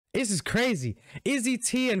This is crazy. Izzy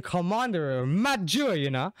T and Kammandaa are a mad duo, you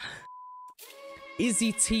know.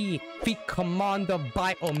 Izzy T feat Kammandaa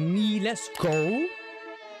Bite on Me. Let's go.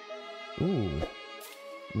 Ooh.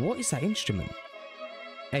 What is that instrument?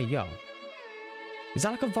 Hey, yo. Is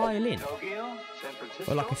that like a violin?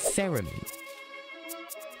 Or like a theremin?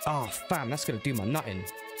 Oh, fam, that's gonna do my nutting.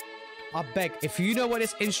 I beg, if you know what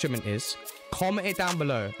this instrument is, comment it down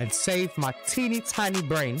below and save my teeny tiny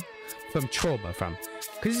brain from trauma, fam.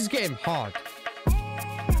 Because it's getting hard.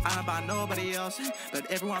 I don't buy nobody else, but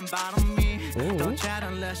everyone bought on me. Ooh. Don't chat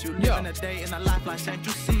unless you live in a day in a life like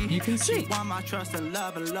Central C. You can see. She want my trust and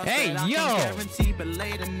love Hey, that I yo. can guarantee. But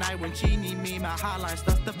late at night when she need me, my hotline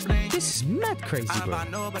starts to blink. This is mad crazy, I don't bro. buy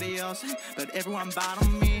nobody else, but everyone bought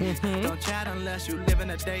on me. Don't chat unless you live in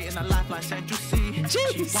a day in a life like Central C.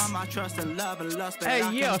 Jeez. She want my trust and love but Hey,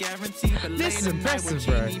 I yo. can guarantee. But This is late at night when impressive,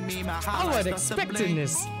 she bro. need me, my I hotline wasn't starts to expecting blink.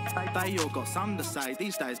 this. They all got something to say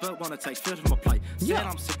these days, but wanna take food from my plate. Said Yeah.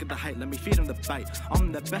 I'm sick of the hate, let me feed them the bait.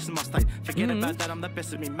 I'm the best in my state. Forget about that, I'm the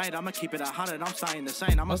best of me, mate. I'ma keep it 100. I'm saying the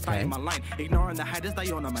same. I'ma stay in my lane. Ignoring the haters, they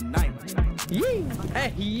all know my name. Yeah.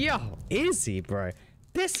 Hey, yo. Izzy, bro.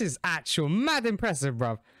 This is actual mad impressive,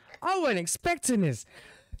 bro. I wasn't expecting this.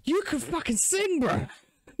 You can fucking sing, bro.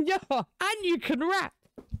 Yo, and you can rap.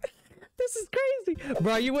 This is crazy.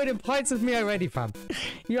 Bro, you winning points with me already, fam.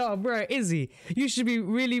 Yo, bro, Izzy, you should be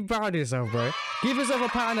really proud of yourself, bro. Give yourself a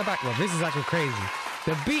pat on the back, bro. This is actually crazy.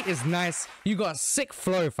 The beat is nice. You got a sick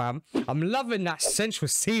flow, fam. I'm loving that Central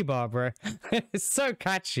C bar, bro. It's so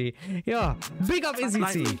catchy. Yeah, big up Izzy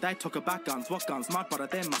T. They talk about guns. What guns? My brother,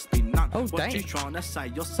 there must be none. Oh, what dang. you trying to say?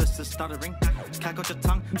 Your sister's stuttering. Can't got your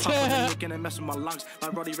tongue. You're gonna mess with my lungs.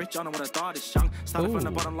 Like Roddy Rich, I know what I died is young. Started from the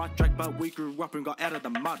bottom like Drake, but we grew up and got out of the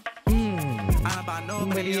mud. I don't buy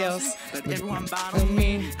nobody else, but everyone bought on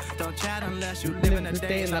me. Don't chat unless you live in a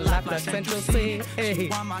day in a life like Central C. She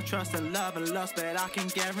want my trust and love but I can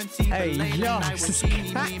guarantee. Hey, yo, this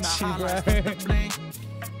is catchy, bro.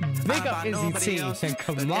 Big up Izzy T and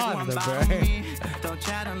Kammandaa, bro. Don't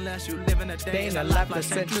chat unless you live in a day in a life like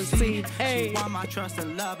Central C. Hey, she want my trust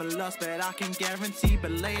and love but I can guarantee.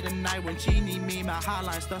 But late at night when she need me, my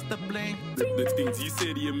hotline starts to blink. The things you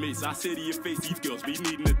say to your mates, I say to your face. These girls be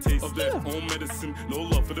needing a taste of their own medicine. No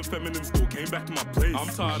love for the feminine still came back to my place. I'm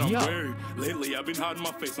tired, I'm weary. Lately I've been hiding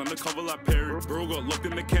my face undercover like Perry. Bro got locked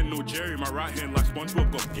in the can, no Jerry. My right hand like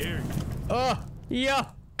SpongeBob got Gary. Oh, yeah.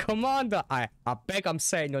 Kammandaa, I beg I'm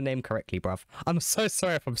saying your name correctly, bruv. I'm so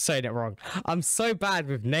sorry if I'm saying it wrong. I'm so bad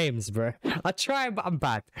with names, bro. I try, but I'm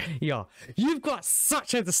bad. Yo, you've got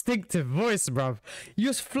such a distinctive voice, bruv.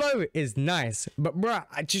 Your flow is nice, but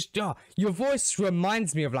bruh, your voice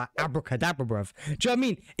reminds me of like Abracadabra, bruv. Do you know what I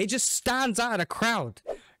mean? It just stands out of the crowd.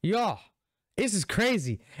 Yo. This is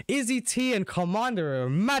crazy. Izzy T and Kammandaa are a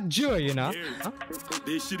mad duo, you know?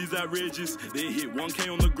 This shit is outrageous. They hit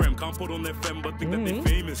 1K on the gram, can't put on their femme, but think that they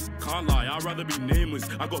famous. Can't lie, I'd rather be nameless.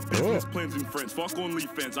 I got business plans and friends, fuck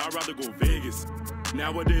OnlyFans, I'd rather go Vegas.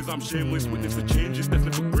 Nowadays I'm shameless, witness the changes, that's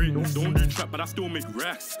never great. Don't do trap, but I still make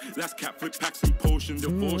racks. That's cat flip packs and potions.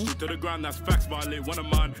 Devotion to the ground, that's facts. Violate one of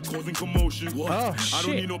mine, causing commotion. What? Oh, I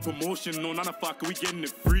don't need no promotion, no 9 to 5, we getting it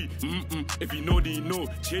free. If you know, then you know.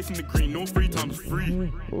 Chasing the green, no free time's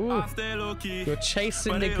free. I stay low key. You're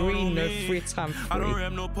chasing the green, no free time free. I don't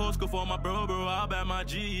rap no postcode for my bro, I'll bet my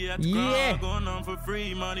G at the yeah. Going on for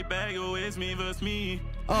free, money bag always me versus me.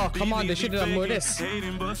 Oh, come on, they should have done more of this.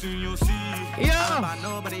 Hating, busting, you'll see. Yeah. I don't buy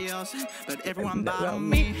nobody else, but everyone buy on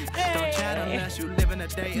me. Don't chat unless you live in a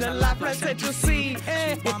day in a life like Central C.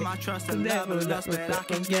 She want my trust and love but I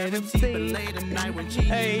can guarantee. But late at night when she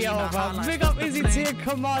hey, yo, bro, big up Izzy T and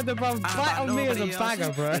Kammandaa, bro. Fight on me as a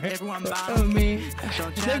bagger, bro. On me.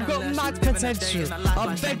 They've got mad potential.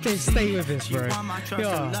 I bet they stay with this, bro.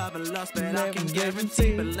 Yo. I can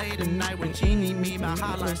guarantee. But late at night when she need me, my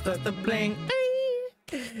hotline starts to blink.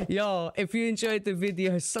 Yo, if you enjoyed the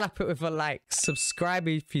video, slap it with a like, subscribe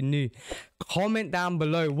if you're new, comment down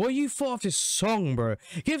below what you thought of this song, bro.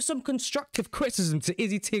 Give some constructive criticism to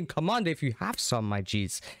Izzy T and Kammandaa if you have some, my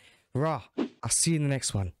G's. Rah, I'll see you in the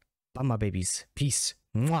next one. Bye, my babies. Peace.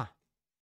 Mwah.